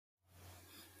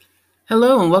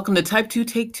Hello and welcome to Type 2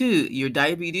 Take 2, your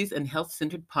diabetes and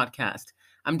health-centered podcast.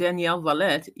 I'm Danielle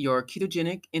Valette, your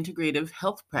ketogenic integrative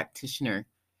health practitioner.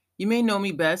 You may know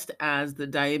me best as the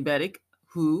diabetic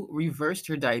who reversed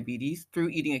her diabetes through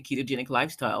eating a ketogenic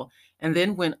lifestyle and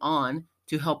then went on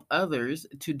to help others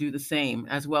to do the same,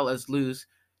 as well as lose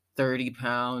 30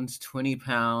 pounds, 20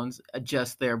 pounds,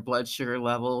 adjust their blood sugar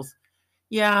levels.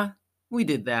 Yeah, we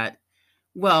did that.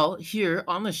 Well, here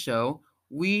on the show,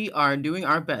 we are doing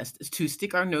our best to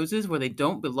stick our noses where they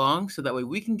don't belong so that way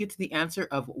we can get to the answer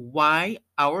of why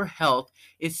our health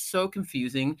is so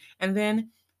confusing and then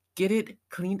get it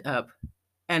cleaned up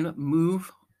and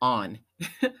move on.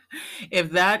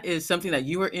 If that is something that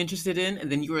you are interested in,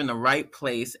 then you are in the right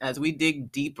place as we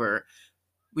dig deeper.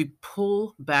 We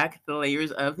pull back the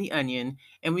layers of the onion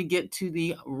and we get to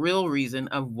the real reason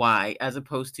of why, as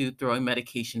opposed to throwing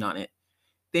medication on it.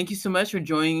 Thank you so much for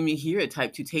joining me here at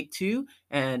Type 2 Take 2,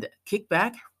 and kick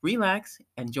back, relax,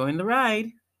 and join the ride.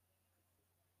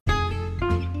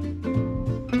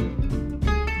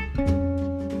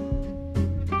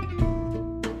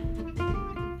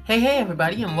 Hey,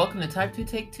 everybody, and welcome to Type 2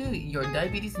 Take 2, your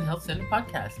diabetes and health center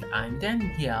podcast. I'm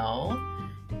Danielle,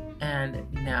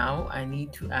 and now I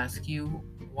need to ask you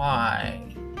why.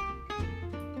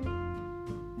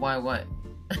 Why what?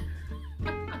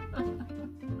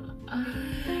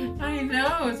 I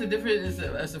know it's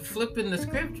a flip in the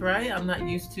script, right? I'm not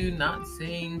used to not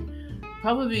saying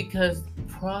probably because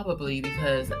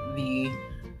the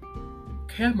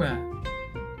camera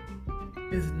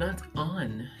is not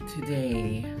on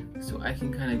today, so I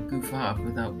can kind of goof off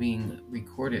without being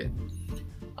recorded.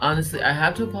 Honestly, I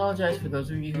have to apologize for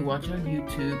those of you who watch on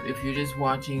YouTube if you're just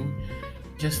watching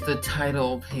just the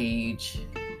title page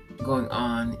going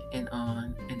on and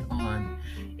on and on.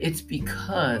 It's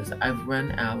because I've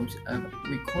run out of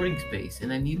recording space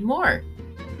and I need more.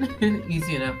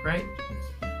 Easy enough, right?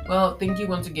 Well, thank you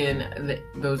once again,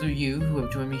 those of you who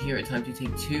have joined me here at Time to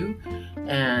Take 2,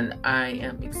 and I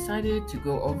am excited to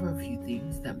go over a few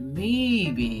things that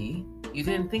maybe you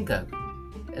didn't think of,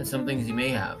 and some things you may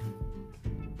have.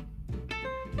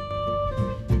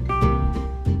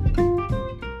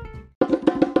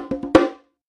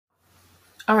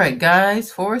 All right,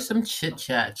 guys, for some chit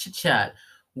chat.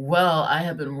 Well, I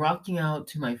have been rocking out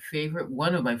to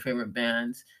one of my favorite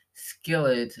bands,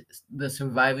 Skillet, the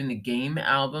Surviving the Game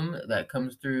album that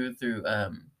comes through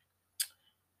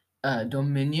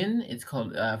Dominion. It's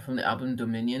called from the album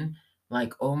Dominion.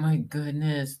 Like, oh my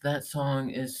goodness, that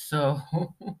song is so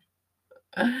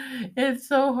it's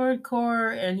so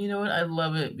hardcore, and you know what? I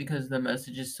love it because the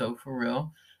message is so for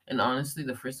real. And honestly,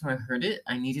 the first time I heard it,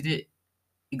 I needed it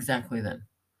exactly then.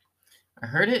 I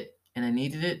heard it and I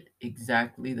needed it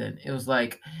exactly then. It was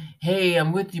like, hey,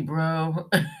 I'm with you, bro.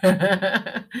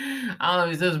 I don't know,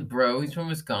 he says bro. He's from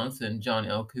Wisconsin. John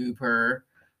L. Cooper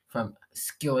from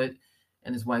Skillet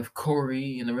and his wife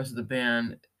Corey and the rest of the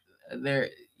band. They're,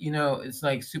 it's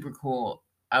like super cool.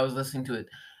 I was listening to it.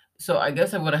 So I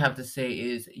guess what I have to say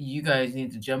is you guys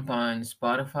need to jump on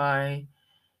Spotify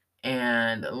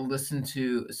and listen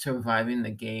to Surviving the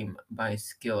Game by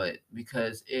Skillet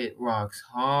because it rocks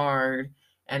hard.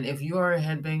 And if you are a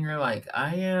headbanger like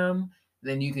I am,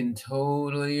 then you can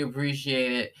totally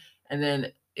appreciate it. And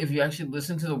then if you actually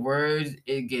listen to the words,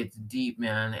 it gets deep,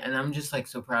 man. And I'm just like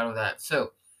so proud of that.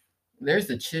 So there's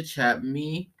the chit chat,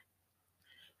 me,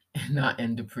 not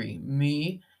and Dupree,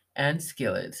 me and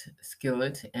Skillet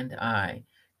and I,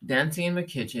 dancing in the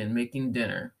kitchen, making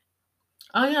dinner.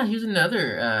 Oh yeah, here's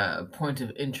another point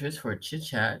of interest for chit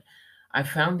chat. I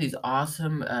found these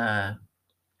awesome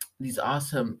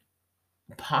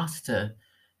pasta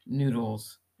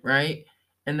noodles, right?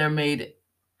 And they're made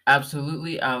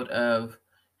absolutely out of,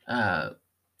 uh,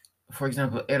 for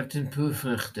example,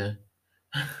 erwtenpulvruchten.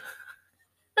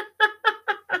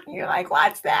 You're like,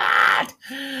 what's that?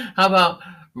 How about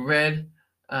red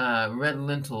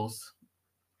lentils?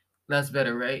 That's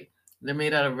better, right? They're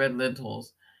made out of red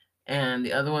lentils. And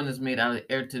the other one is made out of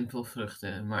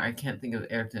erwtenpulvruchten. I can't think of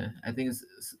erwten. I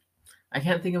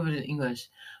can't think of it in English,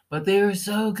 but they were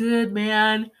so good,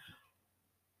 man.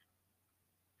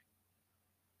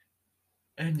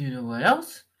 And you know what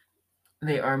else?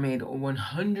 They are made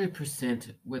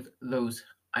 100% with those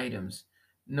items.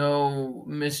 No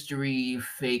mystery,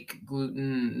 fake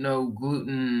gluten, no,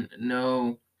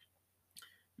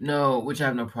 which I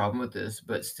have no problem with this,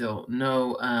 but still,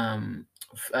 no,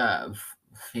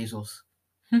 phasals.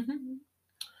 Oh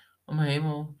my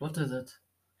hemel, what is it?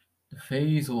 The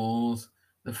phasals,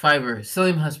 the fiber,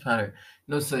 psyllium husk powder.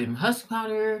 No psyllium husk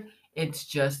powder. It's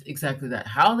just exactly that.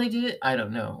 How they did it, I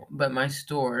don't know. But my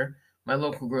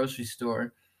local grocery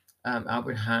store,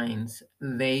 Albert Heinz,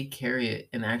 they carry it,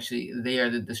 and actually they are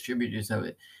the distributors of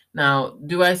it. Now,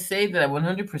 do I say that I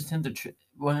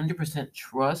 100%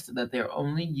 trust that they're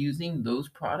only using those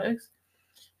products?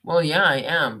 Well, yeah, I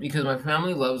am, because my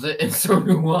family loves it and so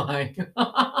do I.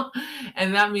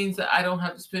 And that means that I don't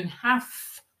have to spend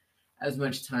half as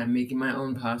much time making my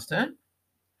own pasta.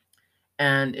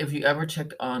 And if you ever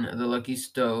checked on the Lucky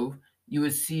Stove, you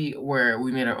would see where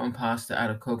we made our own pasta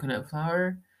out of coconut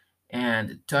flour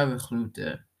and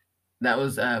tarweglute. That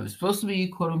was supposed to be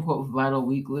quote unquote vital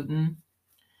wheat gluten,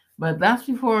 but that's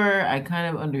before I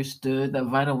kind of understood that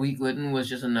vital wheat gluten was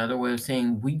just another way of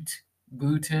saying wheat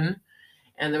gluten,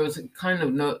 and there was kind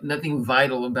of nothing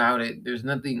vital about it. There's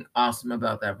nothing awesome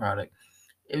about that product.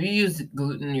 If you use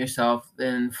gluten yourself,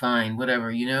 then fine,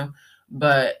 whatever, you know.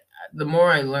 But the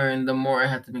more I learned, the more I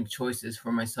had to make choices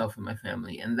for myself and my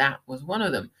family, and that was one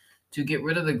of them, to get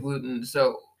rid of the gluten.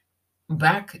 So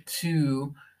back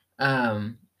to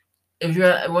if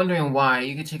you're wondering why,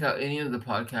 you can check out any of the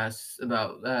podcasts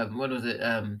about what was it,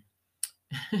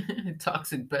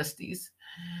 toxic besties,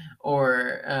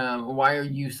 or why are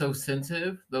you so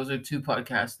sensitive. Those are two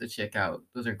podcasts to check out.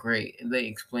 Those are great. They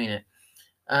explain it.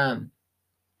 Um,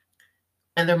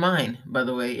 and they're mine, by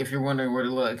the way, if you're wondering where to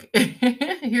look.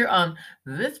 Here on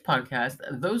this podcast,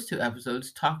 those two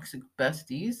episodes, Toxic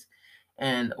Besties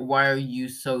and Why Are You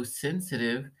So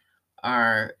Sensitive,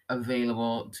 are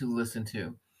available to listen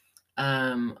to.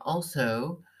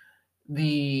 Also,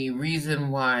 the reason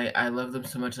why I love them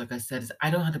so much, like I said, is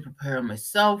I don't have to prepare them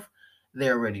myself.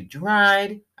 They're already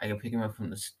dried. I can pick them up from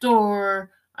the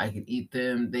store. I can eat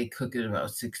them. They cook in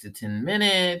about 6 to 10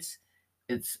 minutes.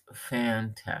 It's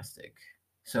fantastic.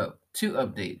 So, two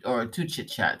chit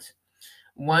chats.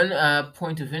 One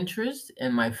point of interest,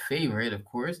 and my favorite, of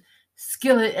course,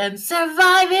 Skillet and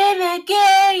Survive in a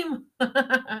Game.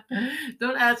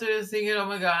 Don't ask her to sing it. Oh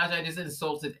my gosh, I just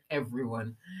insulted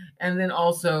everyone. And then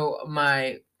also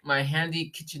my handy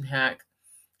kitchen hack,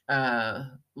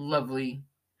 lovely,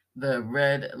 the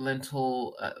red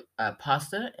lentil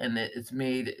pasta, and it's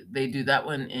made. They do that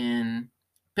one in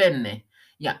penne.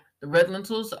 Yeah, the red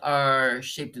lentils are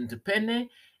shaped into penne,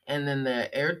 and then the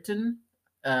erten,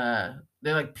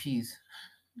 they're like peas.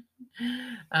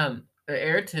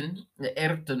 The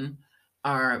erten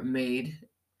are made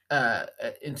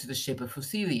into the shape of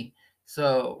fusilli.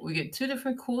 So we get two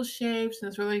different cool shapes, and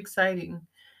it's really exciting.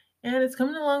 And it's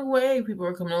coming a long way. People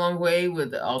are coming a long way with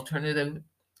the alternative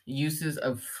uses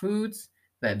of foods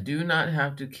that do not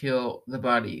have to kill the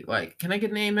body. Like, can I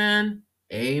get an amen?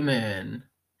 Amen.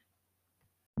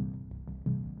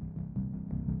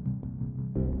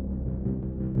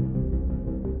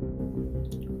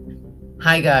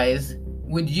 Hi, guys.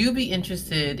 Would you be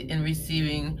interested in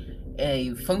receiving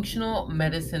a functional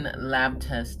medicine lab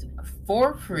test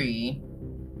for free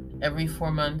every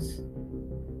 4 months?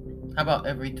 How about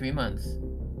every 3 months?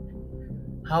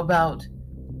 How about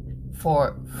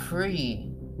for free?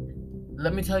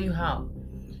 Let me tell you how.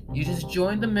 You just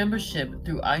join the membership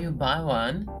through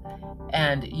Ayubawan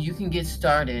and you can get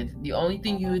started. The only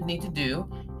thing you would need to do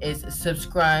is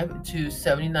subscribe to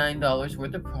 $79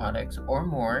 worth of products or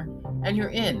more, and you're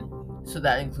in. So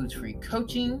that includes free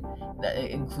coaching,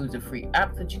 that includes a free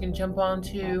app that you can jump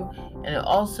onto, and it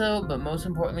also, but most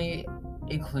importantly,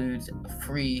 includes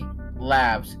free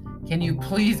labs. Can you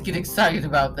please get excited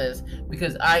about this?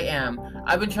 Because I am.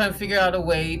 I've been trying to figure out a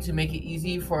way to make it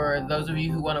easy for those of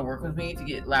you who want to work with me to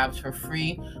get labs for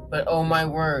free, but oh my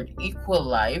word,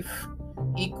 Equa.life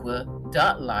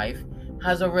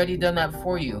has already done that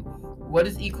for you. What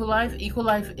is Equalife?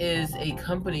 Equalife is a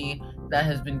company that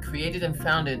has been created and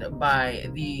founded by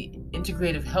the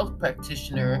integrative health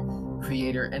practitioner,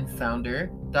 creator, and founder,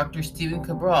 Dr. Stephen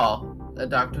Cabral, a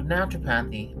doctor of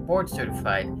naturopathy, board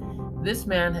certified. This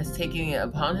man has taken it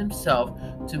upon himself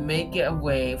to make it a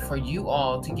way for you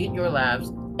all to get your labs,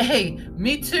 hey,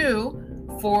 me too,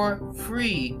 for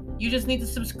free. You just need to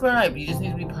subscribe. You just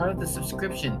need to be part of the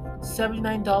subscription.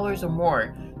 $79 or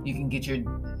more. You can get your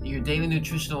daily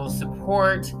nutritional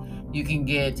support. You can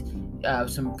get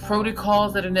some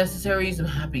protocols that are necessary, some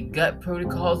happy gut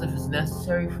protocols if it's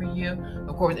necessary for you.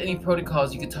 Of course, any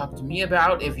protocols you can talk to me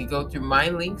about if you go through my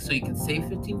link, so you can save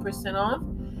 15% off.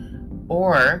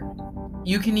 Or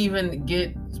you can even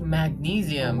get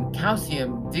magnesium,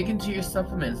 calcium, dig into your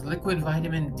supplements, liquid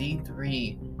vitamin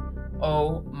D3.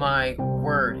 Oh my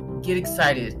word. Get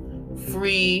excited.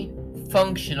 Free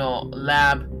functional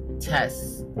lab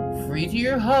tests. Free to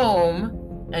your home.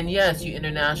 And yes, you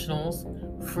internationals,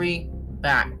 free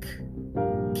back.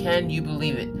 Can you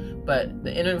believe it? But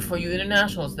for you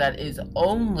internationals, that is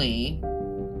only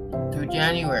through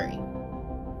January.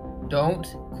 Don't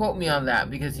quote me on that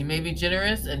because he may be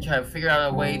generous and try to figure out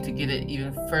a way to get it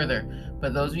even further.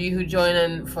 But those of you who join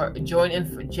in for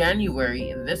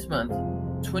January this month,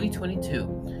 2022,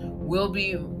 will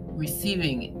be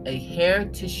receiving a hair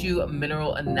tissue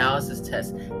mineral analysis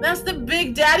test. That's the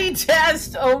Big Daddy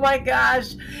test. Oh my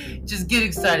gosh. Just get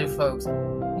excited, folks.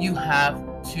 You have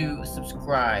to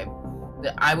subscribe.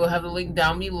 I will have the link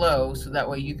down below so that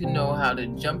way you can know how to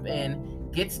jump in,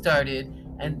 get started,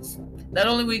 and not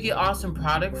only will you get awesome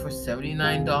product for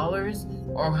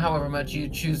 $79 or however much you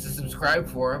choose to subscribe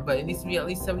for, but it needs to be at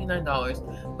least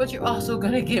 $79, but you're also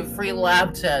going to get free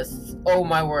lab tests. Oh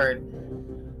my word.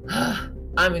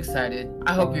 I'm excited.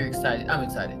 I hope you're excited. I'm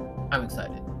excited. I'm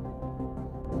excited.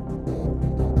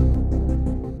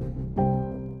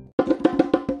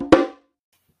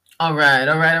 All right.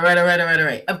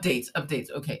 Updates.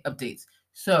 Okay, updates.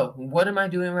 So, what am I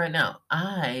doing right now?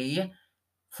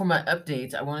 For my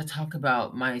updates, I want to talk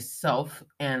about myself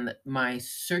and my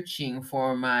searching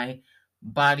for my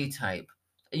body type.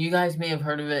 You guys may have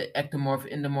heard of it: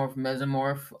 ectomorph, endomorph,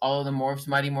 mesomorph, all of the morphs,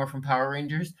 Mighty Morph from Power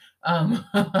Rangers.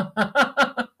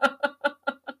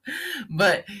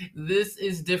 But this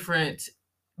is different,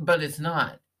 but it's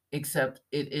not, except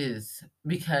it is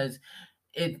because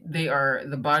they are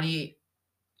the body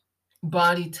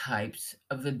types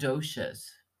of the doshas.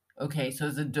 Okay, so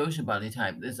it's a dosha body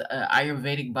type. There's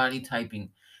Ayurvedic body typing.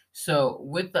 So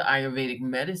with the Ayurvedic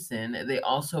medicine, they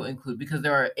also include, because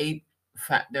there are 8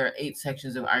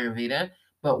 sections of Ayurveda,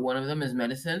 but one of them is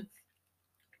medicine,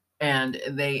 and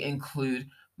they include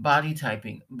body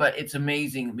typing. But it's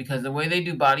amazing because the way they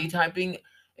do body typing,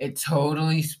 it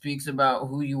totally speaks about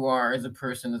who you are as a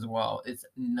person as well. It's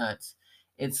nuts.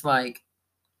 It's like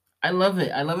I love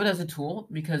it. I love it as a tool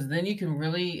because then you can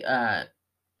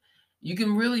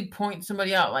really point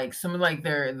somebody out, like someone like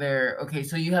their okay,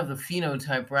 so you have the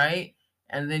phenotype, right?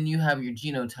 And then you have your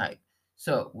genotype.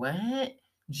 So what?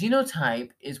 Genotype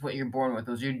is what you're born with.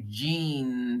 Those are your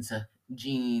genes,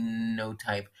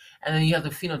 genotype. And then you have the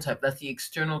phenotype. That's the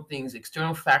external things,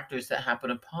 external factors that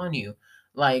happen upon you.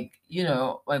 Like,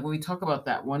 like when we talk about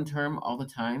that one term all the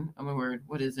time. Oh my word,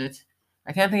 what is it?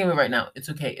 I can't think of it right now. It's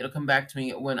okay. It'll come back to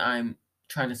me when I'm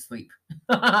trying to sleep.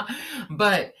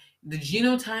 But the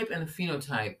genotype and the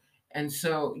phenotype. And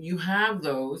so you have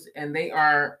those, and they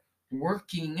are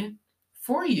working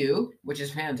for you, which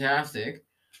is fantastic.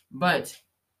 But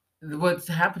what's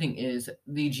happening is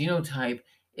the genotype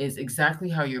is exactly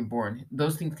how you're born.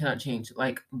 Those things cannot change,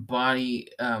 like body,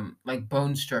 like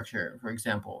bone structure, for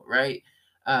example, right?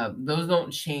 Those don't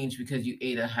change because you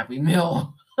ate a Happy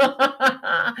Meal.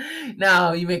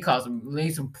 Now you may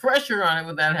lay some pressure on it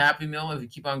with that Happy Meal if you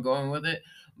keep on going with it.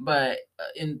 But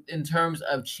in terms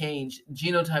of change,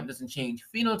 genotype doesn't change.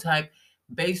 Phenotype,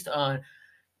 based on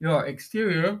your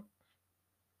exterior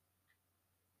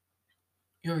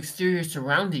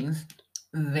surroundings,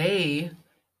 they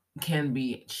can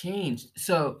be changed.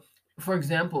 So, for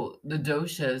example, the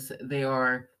doshas, they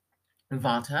are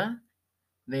vata,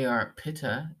 they are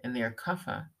pitta, and they are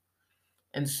kapha.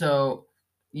 And so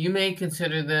you may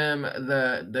consider them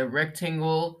the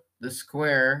rectangle, the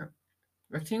square,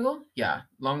 rectangle? Yeah,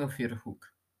 långa fyrhuk.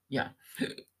 Yeah.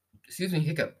 Excuse me,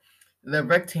 hiccup. The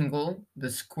rectangle, the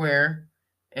square,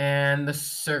 and the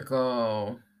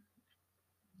circle.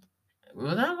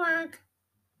 Will that work?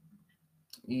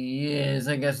 Yes,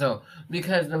 I guess so.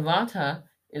 Because the vata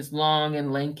is long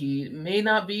and lanky. May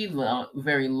not be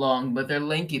very long, but they're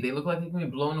lanky. They look like they can be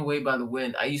blown away by the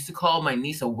wind. I used to call my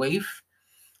niece a waif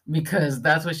because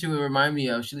that's what she would remind me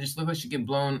of. She just looked like she'd get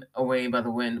blown away by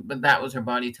the wind, but that was her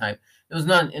body type. It was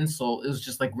not an insult. It was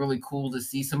just like really cool to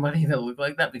see somebody that looked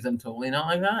like that because I'm totally not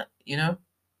like that.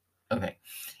 Okay.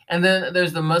 And then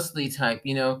there's the muscly type,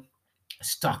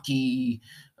 stocky,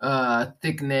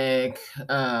 thick neck,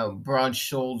 broad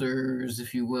shoulders,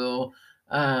 if you will.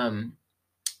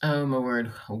 Oh my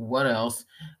word, what else?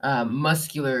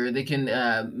 Muscular. They can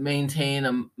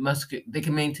maintain They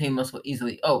can maintain muscle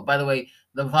easily. Oh, by the way,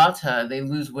 the Vata, they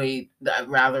lose weight.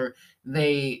 Rather,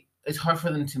 it's hard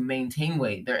for them to maintain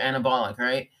weight. They're anabolic,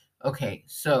 right? Okay,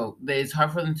 so it's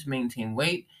hard for them to maintain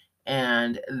weight,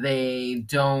 and they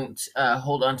don't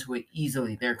hold on to it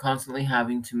easily. They're constantly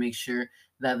having to make sure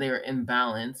that they're in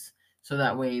balance, so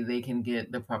that way they can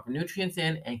get the proper nutrients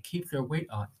in and keep their weight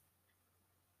on.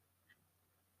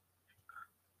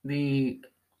 The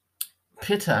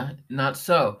Pitta, not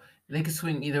so. They can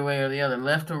swing either way or the other,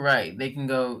 left or right. They can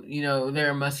go,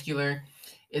 they're muscular.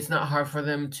 It's not hard for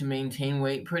them to maintain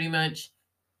weight pretty much.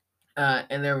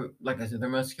 And they're, like I said, they're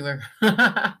muscular.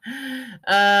 If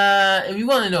you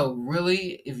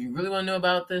really want to know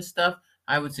about this stuff,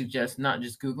 I would suggest not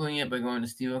just Googling it, but going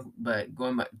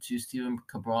back to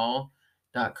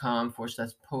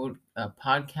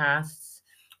stephencabral.com/podcasts,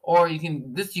 or you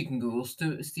can Google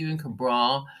Stephen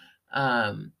Cabral,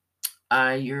 um,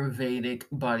 Ayurvedic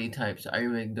body types,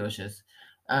 Ayurvedic doshas.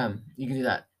 You can do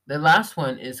that. The last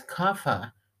one is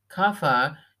Kapha.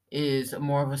 Kapha is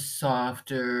more of a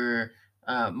softer,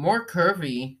 more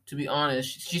curvy. To be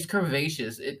honest, she's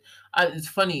curvaceous. It's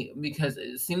funny because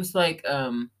it seems like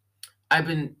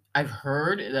I've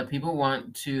heard that people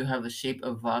want to have the shape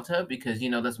of Vata because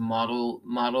that's model,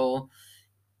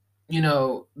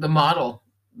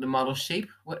 the model shape,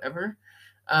 whatever.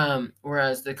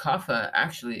 Whereas the Kapha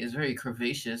actually is very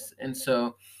curvaceous, and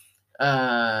so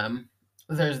um,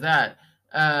 there's that.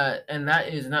 And that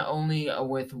is not only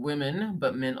with women,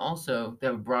 but men also. They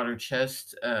have a broader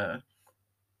chest,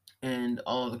 and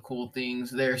all the cool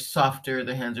things. They're softer.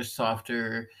 Their hands are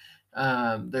softer.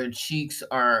 Their cheeks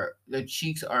are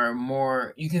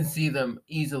more. You can see them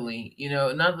easily.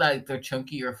 Not like they're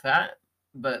chunky or fat,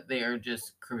 but they are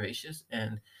just curvaceous,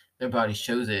 and their body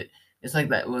shows it. It's like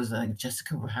that was like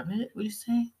Jessica Rabbit. Would you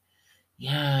say?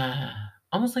 Yeah,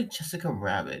 almost like Jessica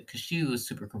Rabbit, because she was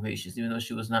super curvaceous, even though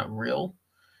she was not real.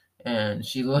 And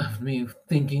she left me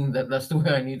thinking that that's the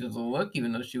way I needed to look,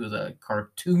 even though she was a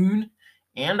cartoon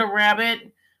and a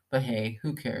rabbit. But hey,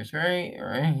 who cares, right?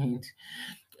 Right.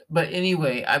 But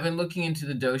anyway, I've been looking into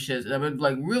the doshas, and I've been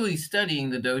like really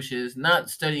studying the doshas, not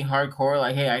studying hardcore,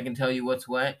 like, hey, I can tell you what's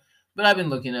what. But I've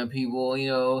been looking at people,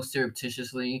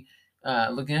 surreptitiously,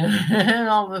 looking at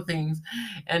all the things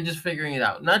and just figuring it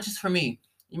out. Not just for me.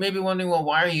 You may be wondering, well,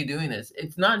 why are you doing this?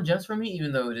 It's not just for me,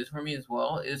 even though it is for me as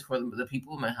well. It is for the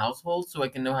people in my household, so I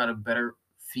can know how to better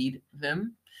feed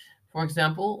them, for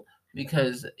example,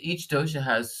 because each dosha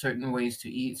has certain ways to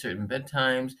eat, certain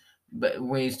bedtimes, but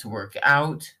ways to work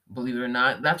out. Believe it or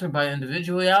not, that's where bio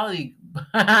individuality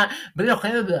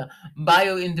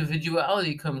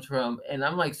comes from, and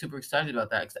I'm like super excited about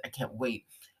that because I can't wait.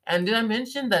 And did I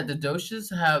mention that the doshas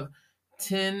have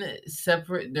 10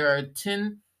 separate? There are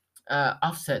 10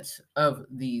 offsets of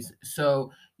these,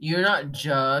 so you're not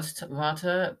just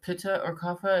Vata, Pitta, or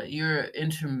Kapha. You're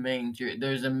interminged.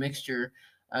 There's a mixture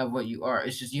of what you are.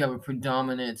 It's just you have a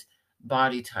predominant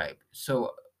body type.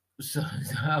 So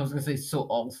I was gonna say so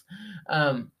als,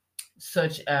 um,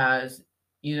 such as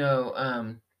you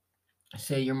know,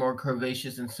 say you're more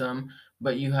curvaceous in some,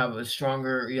 but you have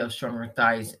stronger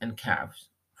thighs and calves,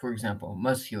 for example,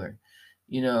 muscular,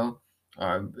 you know,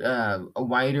 or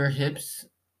wider hips.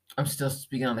 I'm still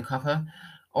speaking on the kapha,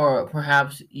 or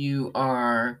perhaps you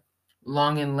are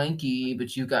long and lanky,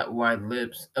 but you got wide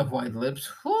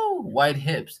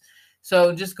hips.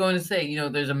 So just going to say,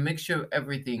 there's a mixture of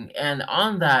everything. And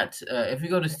on that, if you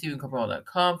go to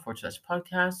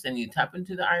stephencabral.com/podcast and you tap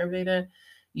into the Ayurveda,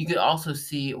 you could also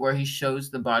see where he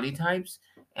shows the body types,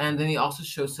 and then he also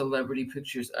shows celebrity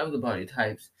pictures of the body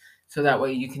types, so that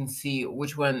way you can see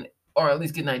which one, or at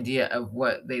least get an idea of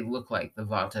what they look like, the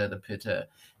Vata, the Pitta,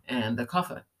 and the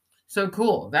Kapha. So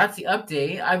cool. That's the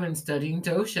update. I've been studying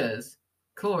doshas.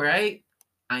 Cool, right?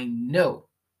 I know.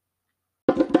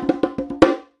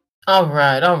 All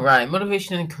right, all right.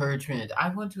 Motivation and encouragement. I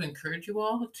want to encourage you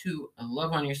all to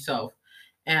love on yourself.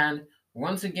 And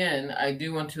once again, I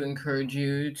do want to encourage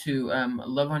you to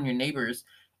love on your neighbors.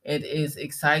 It is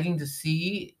exciting to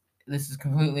see. This is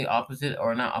completely opposite,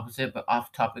 or not opposite, but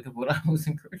off topic of what I was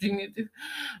encouraging you to.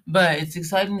 But it's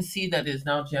exciting to see that it's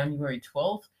now January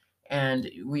 12th and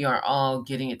we are all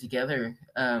getting it together.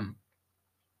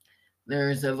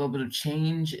 There's a little bit of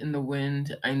change in the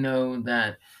wind. I know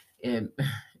that it,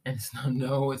 and it's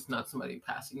not somebody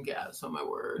passing gas on my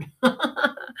word.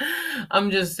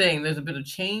 I'm just saying there's a bit of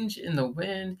change in the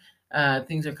wind.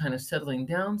 Things are kind of settling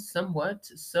down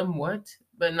somewhat,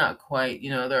 but not quite.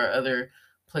 There are other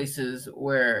places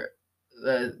where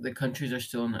the countries are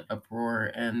still in an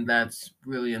uproar, and that's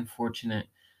really unfortunate.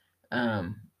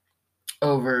 Um,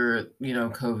 Over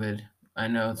COVID. I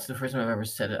know it's the first time I've ever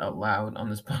said it out loud on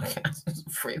this podcast. I was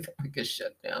afraid that we get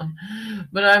shut down,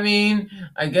 but I mean,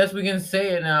 I guess we can say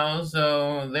it now.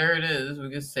 So there it is.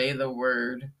 We can say the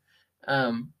word.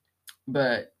 Um,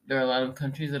 but there are a lot of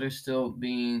countries that are still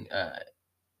being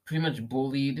pretty much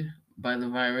bullied by the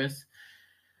virus,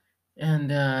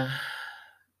 and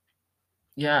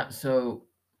yeah. So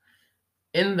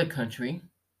in the country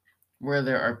where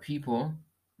there are people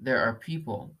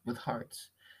with hearts.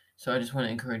 So I just want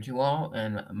to encourage you all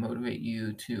and motivate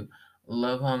you to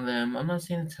love on them. I'm not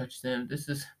saying to touch them. This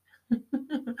is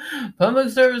public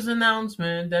service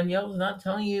announcement. Danielle's not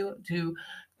telling you to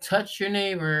touch your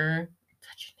neighbor.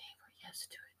 Touch your neighbor, yes,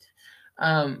 do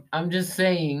it. I'm just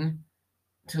saying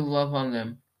to love on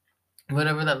them.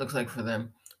 whatever that looks like for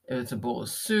them. If it's a bowl of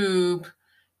soup,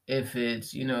 if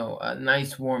it's, a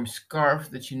nice warm scarf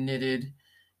that you knitted,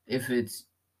 if it's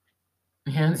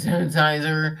hand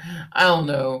sanitizer, I don't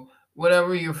know.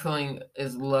 Whatever you're feeling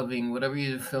is loving, whatever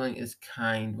you're feeling is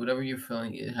kind, whatever you're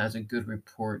feeling it has a good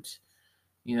report,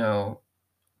 you know,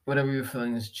 whatever you're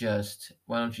feeling is just.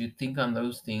 Why don't you think on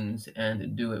those things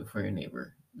and do it for your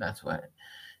neighbor? That's what.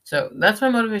 So that's my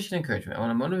motivation and encouragement. I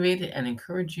want to motivate and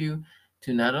encourage you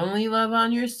to not only love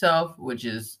on yourself, which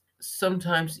is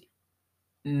sometimes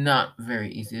not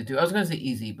very easy to do. I was going to say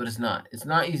easy, but it's not. It's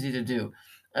not easy to do,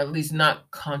 at least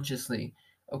not consciously.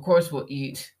 Of course, we'll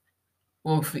eat.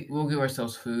 We'll give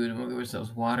ourselves food, and we'll give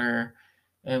ourselves water,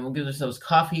 and we'll give ourselves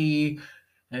coffee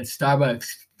and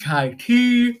Starbucks chai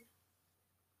tea,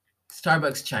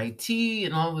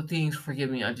 and all the things.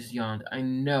 Forgive me, I just yawned. I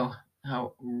know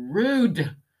how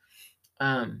rude.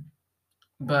 Um,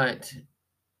 but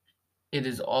it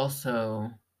is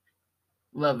also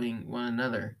loving one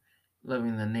another,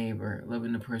 loving the neighbor,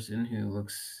 loving the person who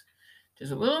looks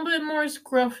just a little bit more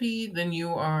scruffy than you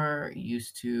are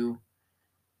used to.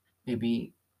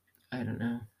 Maybe, I don't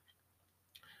know.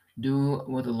 Do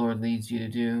what the Lord leads you to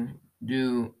do.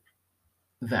 Do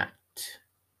that.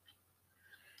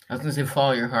 I was going to say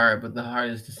follow your heart, but the heart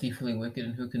is deceitfully wicked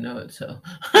and who can know it? So.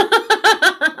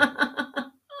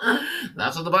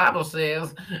 That's what the Bible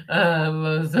says.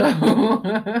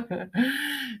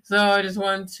 So I just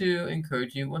want to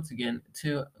encourage you once again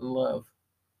to love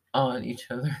on each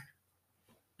other.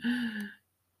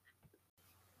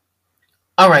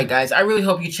 All right, guys. I really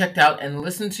hope you checked out and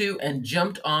listened to and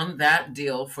jumped on that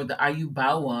deal for the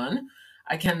Ayubawan.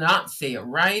 I cannot say it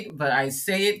right, but I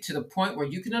say it to the point where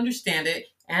you can understand it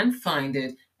and find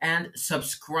it and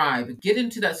subscribe. Get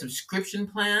into that subscription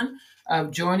plan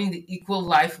of joining the Equal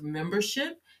Life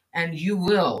membership, and you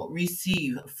will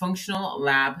receive functional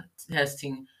lab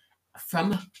testing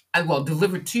from,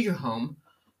 delivered to your home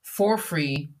for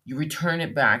free. You return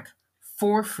it back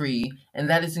for free, and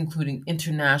that is including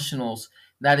internationals.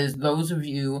 That is those of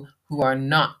you who are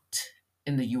not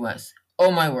in the US.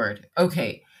 Oh my word.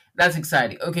 Okay, that's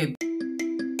exciting. Okay.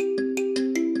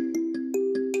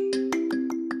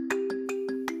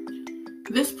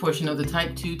 This portion of the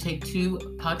Type 2 Take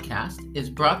 2 podcast is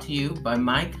brought to you by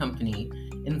my company,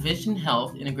 Envision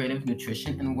Health Integrative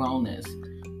Nutrition and Wellness,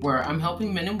 where I'm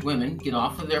helping men and women get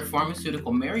off of their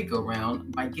pharmaceutical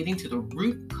merry-go-round by getting to the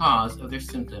root cause of their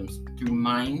symptoms through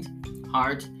mind,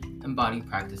 heart, and body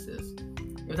practices.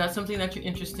 If that's something that you're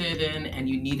interested in and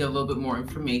you need a little bit more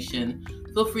information,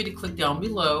 feel free to click down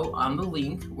below on the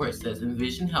link where it says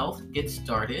Envision Health, get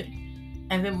started,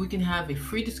 and then we can have a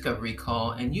free discovery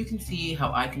call and you can see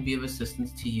how I can be of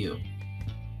assistance to you.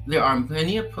 There are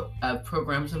plenty of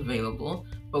programs available,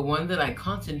 but one that I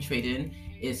concentrate in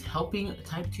is helping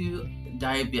type 2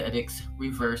 diabetics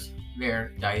reverse their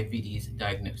diabetes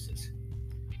diagnosis.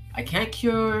 I can't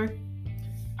cure,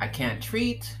 I can't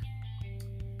treat,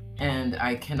 and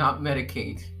I cannot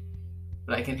medicate,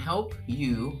 but I can help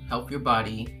you help your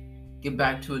body get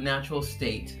back to a natural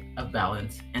state of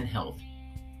balance and health.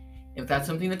 If that's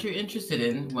something that you're interested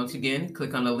in, once again,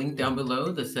 click on the link down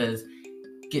below that says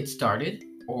Get Started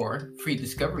or Free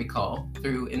Discovery Call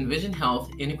through Envision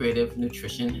Health Integrative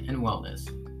Nutrition and Wellness.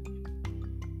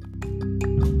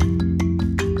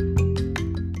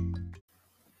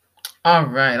 All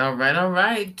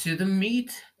right. To the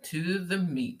meat.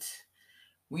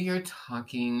 We are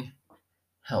talking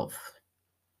health.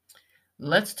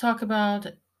 Let's talk about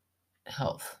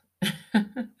health.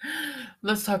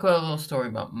 Let's talk about a little story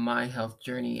about my health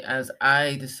journey as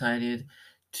I decided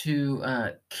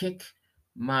to kick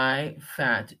my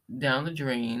fat down the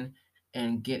drain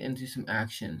and get into some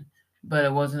action. But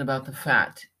it wasn't about the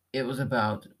fat. It was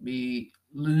about me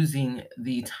losing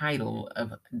the title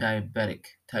of diabetic,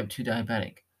 type 2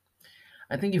 diabetic.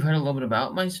 I think you've heard a little bit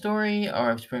about my story,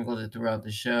 or I've sprinkled it throughout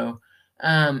the show,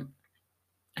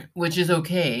 which is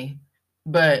okay.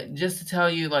 But just to tell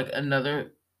you, like,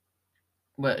 another,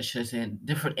 what should I say, a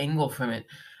different angle from it,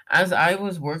 as I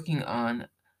was working on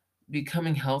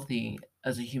becoming healthy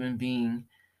as a human being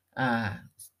uh,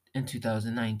 in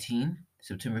 2019,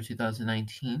 September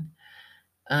 2019,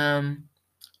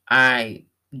 I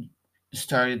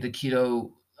started the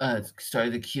keto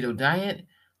diet.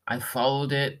 I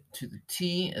followed it to the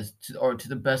T, to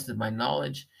the best of my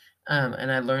knowledge,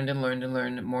 and I learned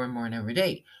more and more and every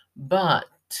day. But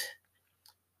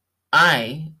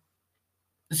I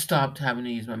stopped having to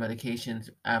use my medications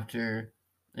after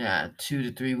 2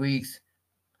 to 3 weeks.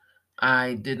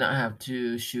 I did not have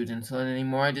to shoot insulin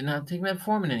anymore. I didn't have to take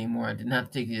metformin anymore. I didn't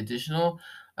have to take the additional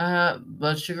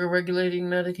blood sugar regulating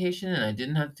medication, and I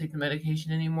didn't have to take the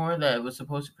medication anymore that was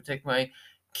supposed to protect my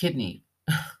kidney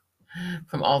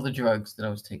from all the drugs that I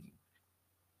was taking.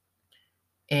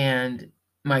 And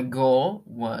my goal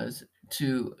was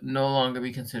to no longer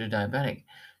be considered diabetic.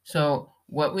 So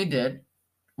what I did,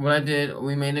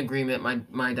 we made an agreement,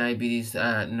 my diabetes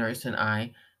nurse and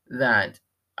I, that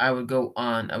I would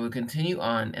continue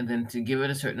on, and then to give it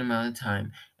a certain amount of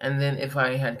time, and then if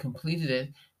I had completed it,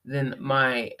 then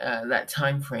my that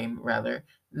time frame rather,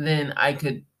 then I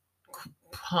could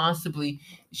possibly.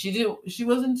 She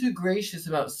wasn't too gracious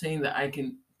about saying that I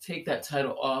can take that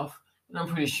title off. And I'm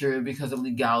pretty sure because of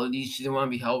legality, she didn't want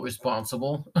to be held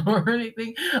responsible or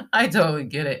anything. I totally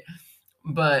get it.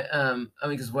 But I mean,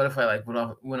 because what if I like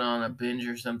went on a binge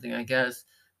or something? I guess,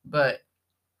 but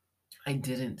I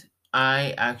didn't.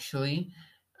 I actually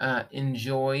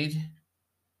enjoyed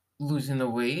losing the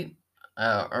weight,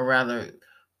 or rather,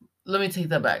 let me take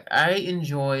that back. I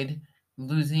enjoyed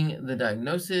losing the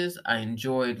diagnosis. I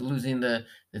enjoyed losing the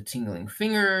tingling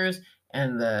fingers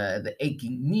and the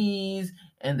aching knees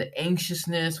and the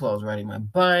anxiousness while I was riding my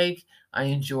bike. I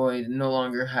enjoyed no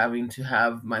longer having to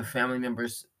have my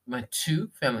two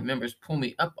family members, pull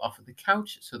me up off of the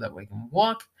couch so that way I can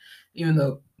walk. Even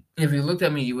though if you looked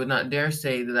at me, you would not dare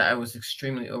say that I was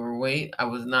extremely overweight. I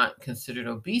was not considered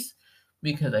obese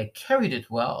because I carried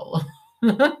it well.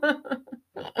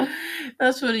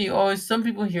 That's what you always. Some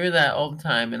people hear that all the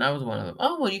time, and I was one of them.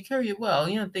 Oh, well, you carry it well.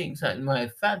 Thanks. My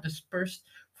fat dispersed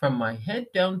from my head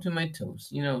down to my toes.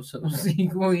 So it was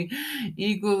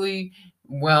equally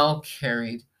well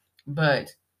carried.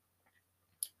 But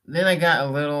then I got a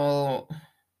little.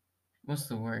 What's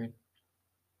the word?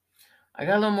 I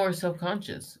got a little more self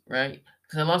conscious, right?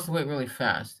 Because I lost the weight really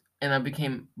fast, and I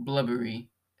became blubbery,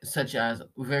 such as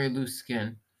very loose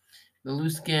skin. The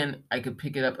loose skin, I could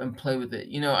pick it up and play with it.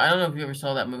 I don't know if you ever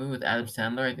saw that movie with Adam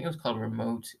Sandler. I think it was called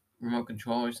Remote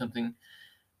Control or something.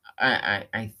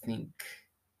 I think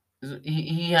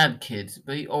he had kids,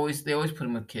 but they always put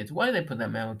him with kids. Why do they put that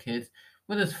man with kids?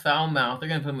 With his foul mouth, they're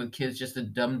gonna put him with kids just to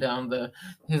dumb down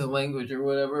his language or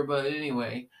whatever. But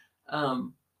anyway,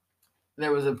 um,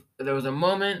 there was a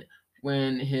moment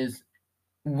when his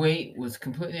weight was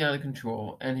completely out of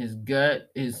control, and his gut,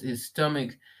 his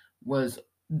stomach was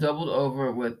doubled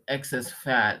over with excess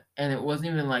fat, and it wasn't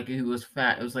even like he was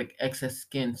fat, it was like excess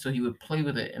skin, so he would play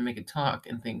with it and make it talk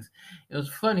and things. It was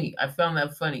funny. I found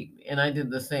that funny, and I did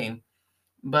the same.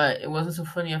 But it wasn't so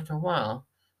funny after a while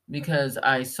because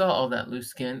I saw all that loose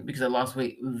skin because I lost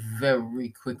weight very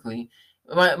quickly.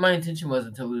 My intention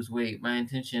wasn't to lose weight. My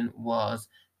intention was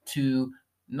to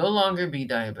no longer be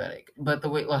diabetic, but the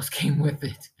weight loss came with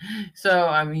it. So,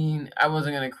 I mean, I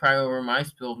wasn't going to cry over my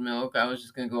spilled milk. I was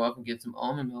just going to go up and get some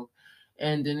almond milk.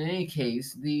 And in any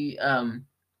case, the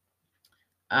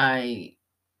I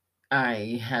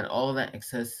I had all that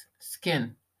excess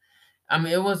skin. I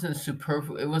mean, it wasn't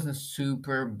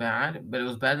super bad, but it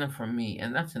was bad enough for me,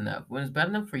 and that's enough. When it's bad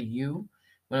enough for you,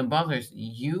 when it bothers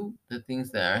you, the things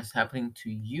that are happening to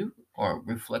you or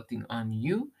reflecting on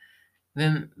you,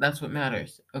 then that's what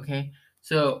matters. Okay,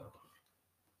 so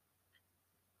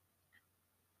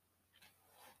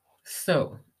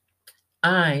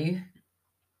I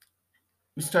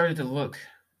started to look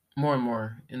more and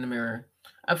more in the mirror.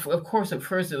 Of course, at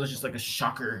first it was just like a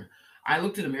shocker. I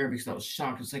looked in the mirror because I was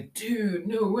shocked. It's like, dude,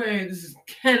 no way.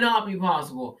 Cannot be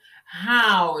possible.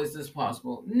 How is this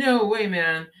possible? No way,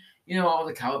 man. All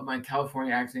my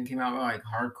California accent came out like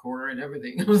hardcore and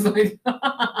everything. I was like,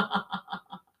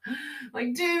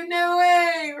 like, dude, no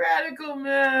way, radical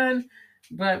man.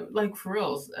 But like for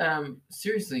reals,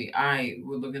 seriously, I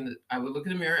would look in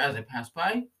the mirror as I passed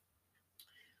by.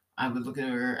 I would look at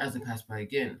her as I passed by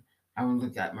again. I would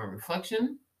look at my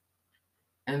reflection,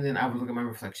 and then I would look at my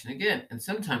reflection again. And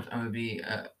sometimes I would be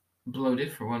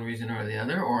bloated for one reason or the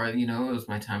other, or it was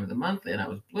my time of the month and I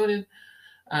was bloated.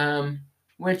 Um,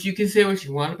 which you can say what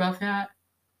you want about that,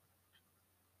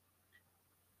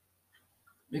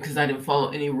 because I didn't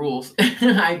follow any rules.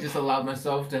 I just allowed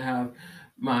myself to have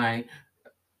my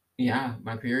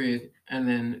my period, and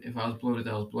then if I was bloated,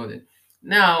 I was bloated.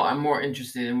 Now I'm more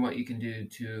interested in what you can do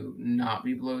to not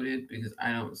be bloated because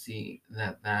I don't see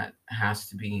that has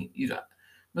to be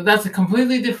But that's a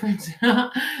completely different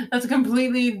that's a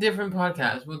completely different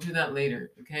podcast. We'll do that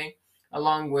later, okay?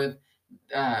 Along with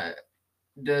uh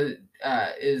the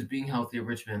is being healthy a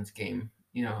rich man's game,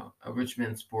 a rich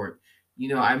man's sport.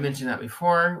 I mentioned that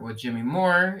before with Jimmy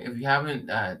Moore. If you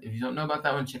don't know about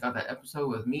that one, check out that episode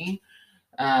with me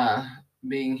uh,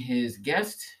 being his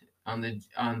guest on the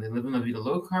Living La Vida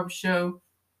Low Carb show,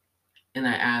 and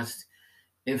I asked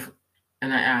if,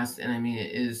 and I mean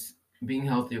it is. being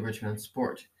healthy a rich man's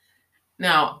sport.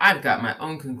 Now, I've got my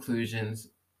own conclusions,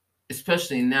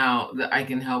 especially now that I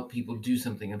can help people do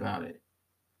something about it.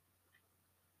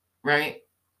 Right?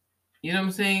 You know what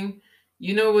I'm saying?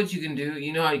 You know what you can do,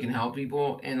 you know how you can help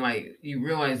people, and like you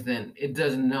realize then it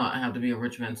does not have to be a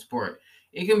rich man's sport.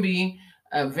 It can be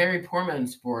a very poor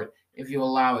man's sport if you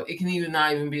allow it. It can even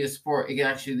not even be a sport. It can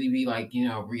actually be like,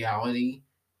 reality,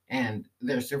 and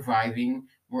they're surviving.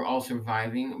 We're all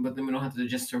surviving, but then we don't have to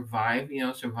just survive.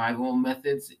 Survival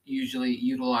methods usually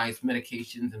utilize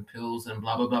medications and pills and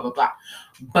blah blah blah blah blah.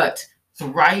 But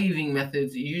thriving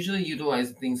methods usually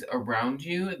utilize things around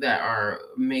you that are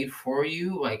made for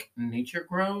you, like nature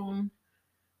grown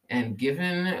and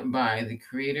given by the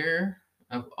creator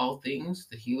of all things,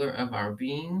 the healer of our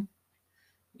being,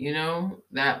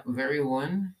 that very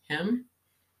one, him.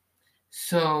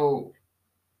 So,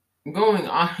 going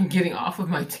on, getting off of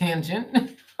my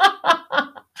tangent,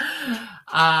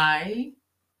 I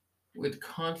would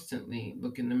constantly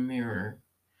look in the mirror.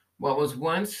 What was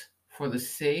once for the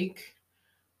sake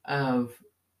of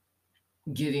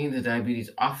getting the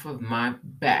diabetes off of my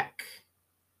back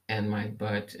and my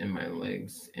butt and my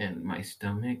legs and my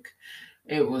stomach.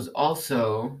 It was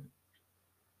also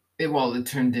it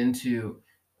turned into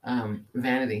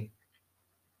vanity.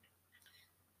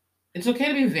 It's okay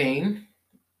to be vain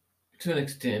to an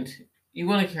extent. You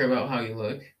want to care about how you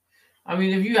look. I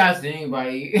mean, if you asked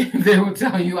anybody, they would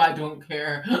tell you I don't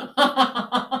care.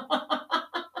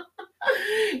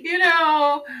 you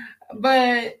know,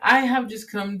 but I have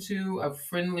just come to a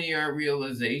friendlier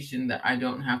realization that I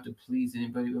don't have to please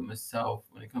anybody but myself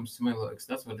when it comes to my looks.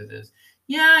 That's what it is.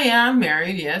 Yeah, I'm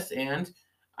married, yes, and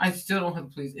I still don't have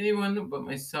to please anyone but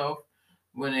myself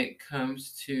when it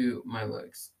comes to my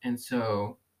looks. And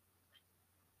so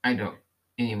I don't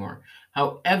anymore.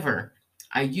 However,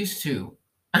 I used to.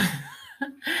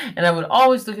 And I would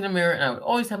always look in the mirror and I would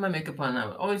always have my makeup on. And I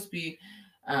would always be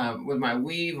with my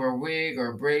weave or wig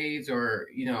or braids or,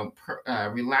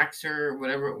 relaxer,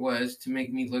 whatever it was to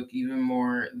make me look even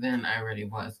more than I already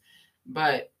was.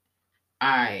 But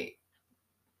I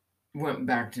went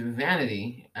back to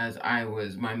vanity as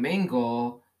my main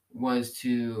goal was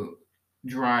to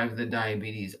drive the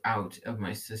diabetes out of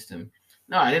my system.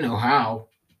 No, I didn't know how.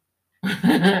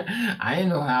 I didn't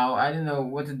know how. I didn't know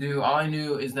what to do. All I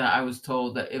knew is that I was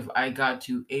told that if I got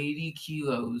to 80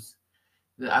 kilos,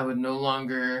 that I would no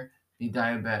longer be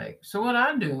diabetic. So what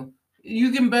I do?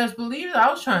 You can best believe it.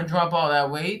 I was trying to drop all that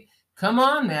weight. Come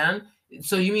on, man.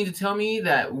 So you mean to tell me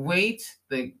that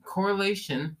the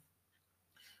correlation,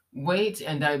 weight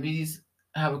and diabetes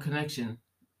have a connection?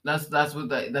 That's what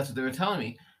they were telling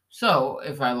me. So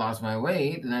if I lost my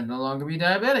weight, then I'd no longer be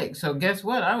diabetic. So guess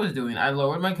what I was doing? I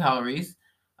lowered my calories,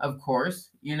 of course.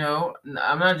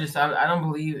 I'm not just I don't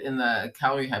believe in the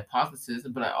calorie hypothesis,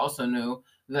 but I also know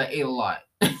that I ate a lot.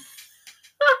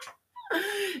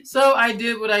 So I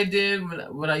did what I did,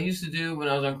 what I used to do when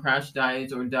I was on crash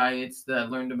diets or diets that I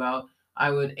learned about.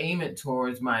 I would aim it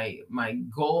towards my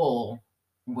goal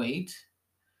weight,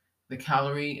 the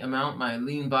calorie amount, my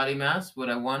lean body mass, what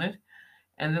I wanted,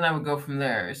 and then I would go from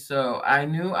there. So I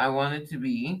knew I wanted to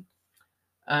be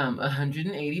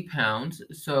 180 pounds,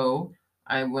 so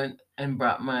I went and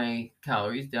brought my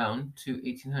calories down to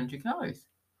 1,800 calories.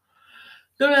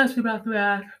 Don't ask me about the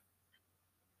math.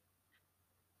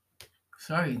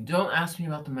 Sorry, don't ask me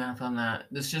about the math on that.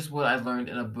 That's just what I learned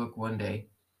in a book one day.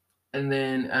 And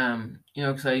then,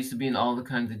 because I used to be in all the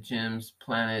kinds of gyms,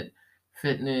 Planet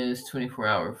Fitness,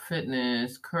 24-hour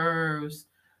fitness, Curves.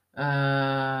 There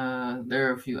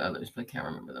are a few others, but I can't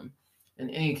remember them. In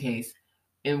any case,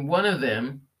 in one of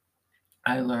them,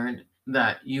 I learned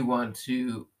that you want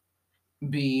to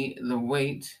be the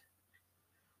weight,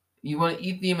 you want to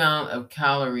eat the amount of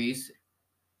calories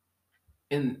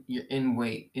in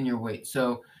your weight.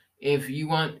 So if you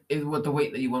want what the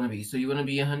weight that you want to be. So you want to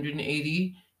be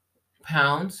 180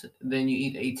 pounds, then you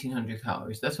eat 1,800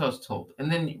 calories. That's what I was told.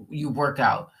 And then you work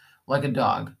out like a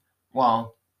dog.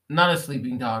 Well, not a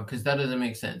sleeping dog because that doesn't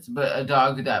make sense, but a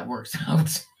dog that works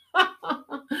out.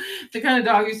 The kind of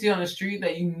dog you see on the street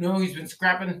that you know he's been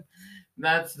scrapping.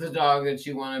 That's the dog that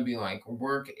you want to be like.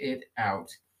 Work it out.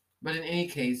 But in any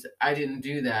case, I didn't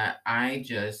do that. I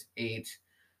just ate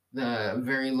the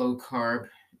very low carb.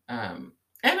 And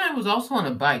I was also on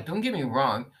a bike. Don't get me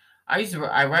wrong.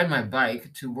 I ride my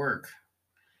bike to work,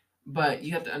 but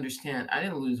you have to understand, I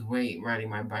didn't lose weight riding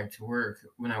my bike to work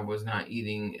when I was not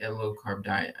eating a low carb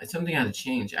diet. Something had to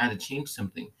change. I had to change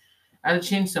something. I had to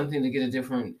change something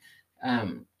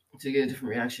um, to get a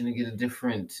different reaction, to get a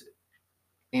different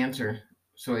answer.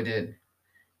 So I did.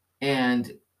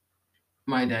 And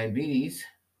my diabetes,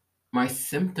 my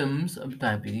symptoms of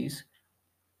diabetes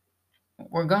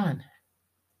were gone.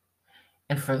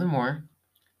 And furthermore,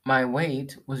 my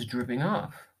weight was dripping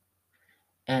off,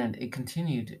 and it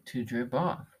continued to drip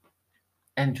off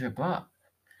and drip off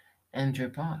and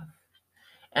drip off.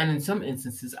 And in some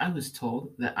instances, I was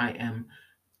told that I am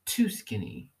too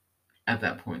skinny at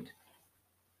that point.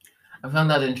 I found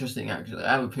that interesting, actually.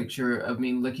 I have a picture of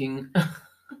me licking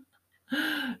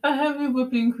a heavy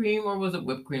whipping cream, or was it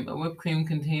whipped cream? A whipped cream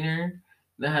container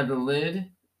that had the lid,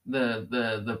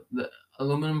 the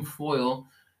aluminum foil,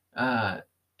 uh,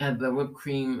 had the whipped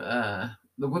cream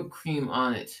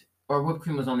on it, or whipped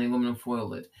cream was on the aluminum foil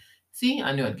lid. See,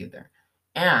 I knew I'd get there.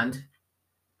 And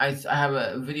I have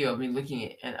a video of me looking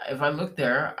at, and if I look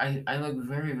there, I look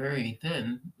very, very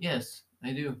thin. Yes,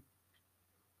 I do.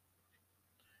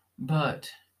 But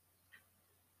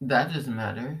that doesn't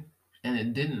matter, and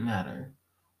it didn't matter.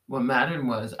 What mattered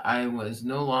was I was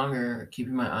no longer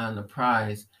keeping my eye on the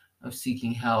prize of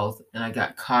seeking health, and I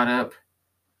got caught up.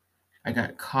 I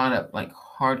got caught up like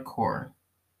hardcore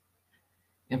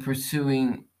in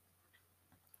pursuing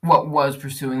what was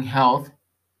pursuing health,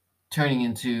 turning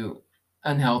into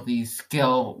unhealthy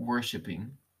scale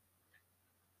worshiping.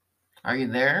 Are you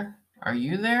there? Are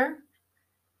you there?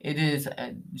 It is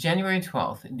January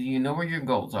 12th. Do you know where your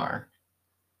goals are?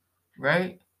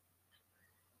 Right?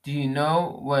 Do you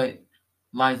know what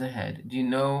lies ahead? Do you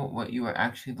know what you are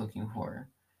actually looking for?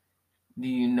 Do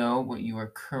you know what you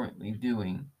are currently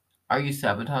doing? Are you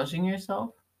sabotaging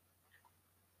yourself?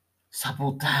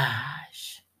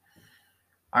 Sabotage.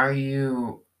 Are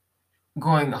you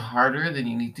going harder than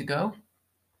you need to go?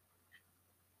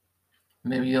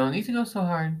 Maybe you don't need to go so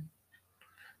hard.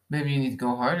 Maybe you need to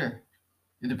go harder.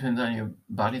 It depends on your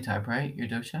body type, right? Your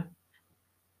dosha.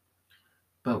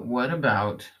 But what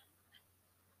about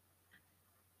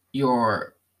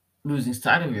your losing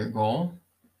sight of your goal,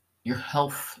 your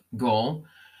health goal,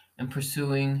 and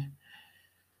pursuing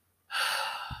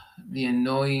the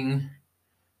annoying,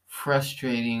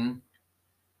 frustrating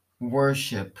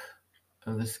worship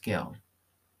of the scale?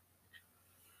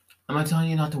 Am I telling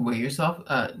you not to weigh yourself?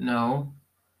 No.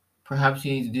 Perhaps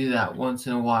you need to do that once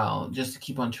in a while just to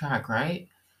keep on track, right?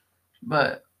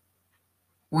 But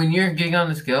when you're getting on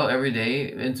the scale every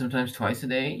day and sometimes twice a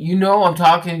day, you know I'm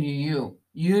talking to you.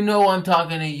 You know I'm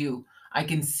talking to you. I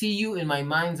can see you in my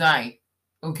mind's eye.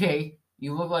 Okay?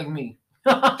 You look like me.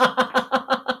 But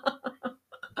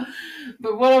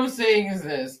what I'm saying is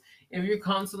this: if you're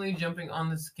constantly jumping on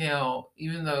the scale,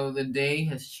 even though the day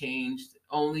has changed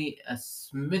only a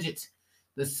smidget,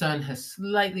 the sun has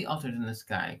slightly altered in the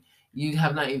sky, you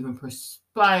have not even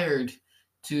perspired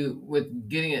to with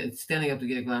getting it standing up to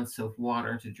get a glass of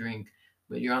water to drink,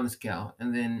 but you're on the scale,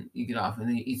 and then you get off, and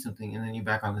then you eat something, and then you're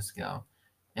back on the scale.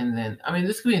 And then, I mean,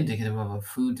 this could be indicative of a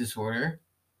food disorder,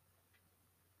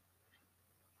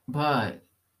 but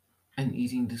an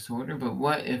eating disorder. But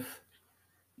what if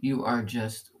you are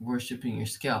just worshiping your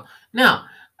scale? Now,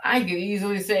 I could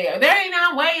easily say, there ain't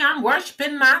no way I'm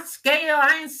worshiping my scale.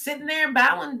 I ain't sitting there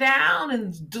bowing down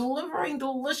and delivering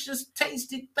delicious,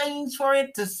 tasty things for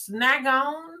it to snack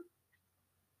on.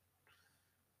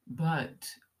 But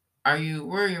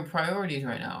where are your priorities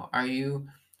right now? Are you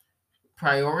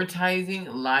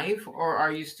prioritizing life, or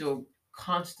are you still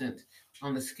constant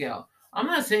on the scale? I'm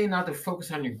not saying not to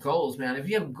focus on your goals, man. If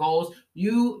you have goals,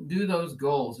 you do those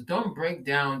goals. Don't break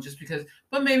down just because,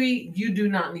 but maybe you do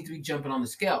not need to be jumping on the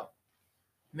scale.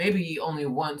 Maybe only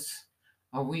once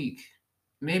a week,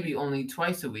 maybe only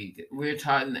twice a week. We're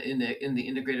taught in the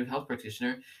integrative health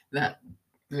that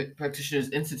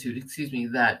practitioners institute, excuse me,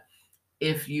 that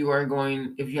if you have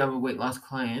a weight loss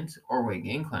client or weight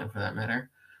gain client for that matter,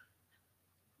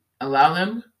 allow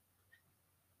them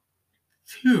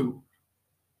 2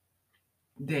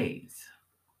 days,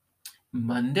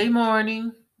 Monday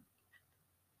morning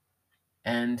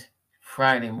and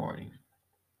Friday morning.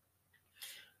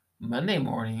 Monday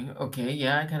morning, okay,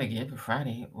 yeah, I kind of get it, but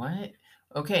Friday, what?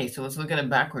 Okay, so let's look at it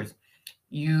backwards.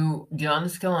 You get on the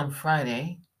scale on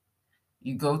Friday,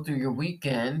 you go through your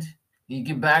weekend, you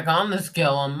get back on the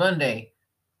scale on Monday.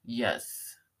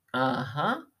 Yes.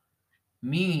 Uh-huh.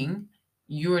 Meaning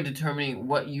you are determining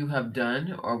what you have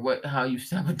done, or how you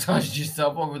sabotaged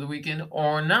yourself over the weekend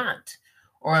or not,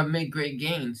 or have made great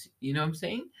gains. You know what I'm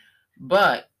saying?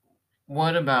 But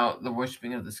what about the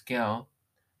worshiping of the scale?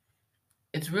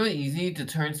 It's really easy to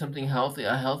turn something healthy,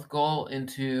 a health goal,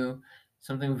 into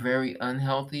something very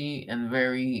unhealthy and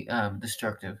very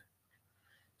destructive.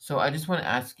 So I just want to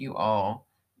ask you all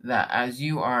that as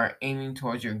you are aiming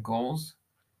towards your goals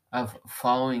of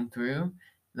following through,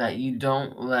 that you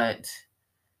don't let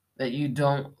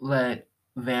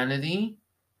vanity,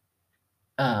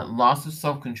 loss of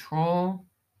self control,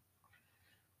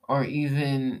 or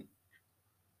even,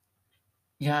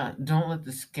 yeah, don't let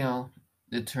the scale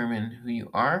determine who you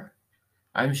are.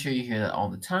 I'm sure you hear that all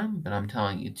the time, but I'm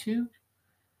telling you too.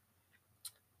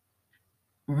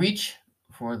 Reach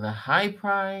for the high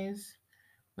prize,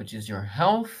 which is your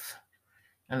health.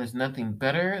 And there's nothing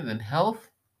better than health.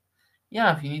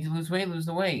 Yeah, if you need to lose weight, lose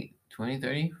the weight. 20,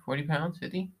 30, 40 pounds,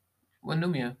 50.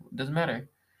 Windumia, doesn't matter.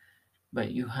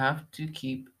 But you have to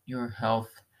keep your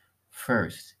health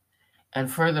first. And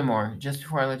furthermore, just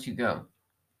before I let you go,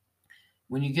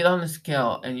 when you get on the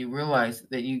scale and you realize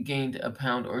that you gained a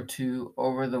pound or two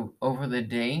over the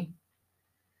day,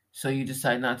 so you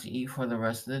decide not to eat for the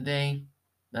rest of the day,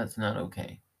 that's not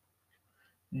okay.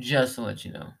 Just to let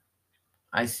you know.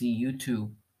 I see you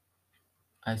too.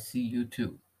 I see you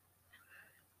too.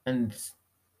 And it's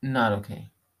not okay.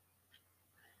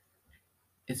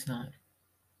 It's not.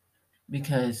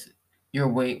 Because your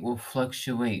weight will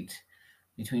fluctuate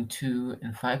between 2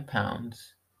 and 5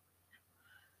 pounds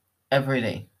every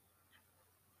day.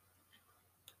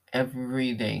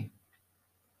 Every day.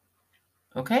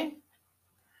 Okay?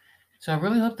 So I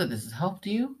really hope that this has helped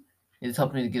you. It's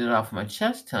helped me to get it off my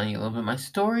chest, telling you a little bit of my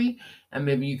story, and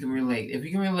maybe you can relate. If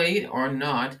you can relate or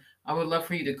not, I would love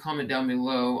for you to comment down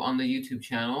below on the YouTube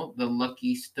channel, The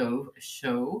Lucky Stove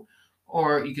Show,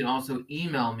 or you can also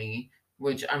email me,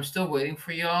 which I'm still waiting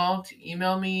for y'all to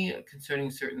email me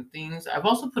concerning certain things. I've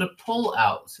also put a poll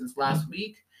out since last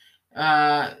week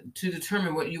to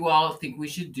determine what you all think we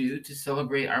should do to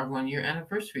celebrate our 1-year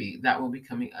anniversary. That will be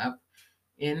coming up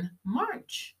in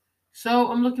March.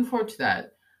 So I'm looking forward to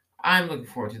that. I'm looking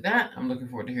forward to that. I'm looking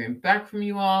forward to hearing back from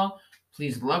you all.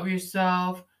 Please love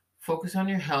yourself. Focus on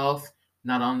your health,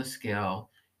 not on the scale.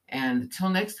 And until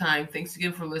next time, thanks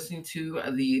again for listening to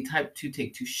the Type 2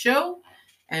 Take 2 show.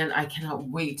 And I cannot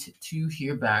wait to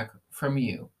hear back from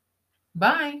you.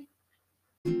 Bye.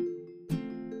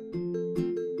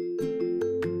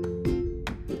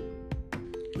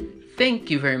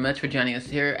 Thank you very much for joining us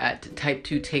here at Type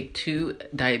 2 Take 2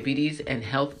 Diabetes and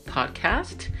Health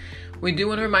Podcast. We do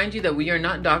want to remind you that we are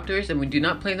not doctors and we do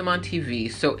not play them on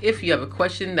TV. So if you have a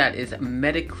question that is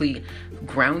medically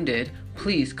grounded,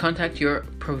 please contact your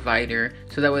provider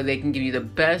so that way they can give you the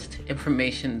best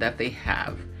information that they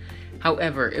have.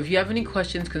 However, if you have any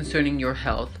questions concerning your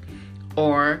health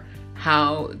or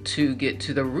how to get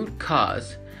to the root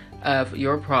cause of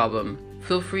your problem,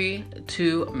 feel free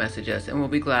to message us and we'll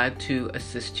be glad to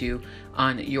assist you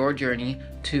on your journey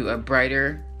to a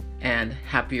brighter and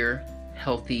happier,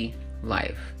 healthy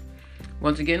life.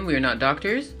 Once again, we are not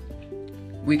doctors.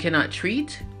 We cannot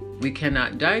treat, we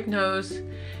cannot diagnose,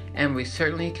 and we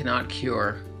certainly cannot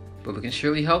cure. But we can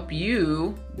surely help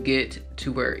you get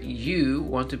to where you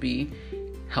want to be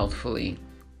healthfully.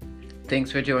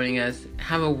 Thanks for joining us.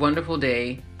 Have a wonderful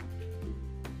day.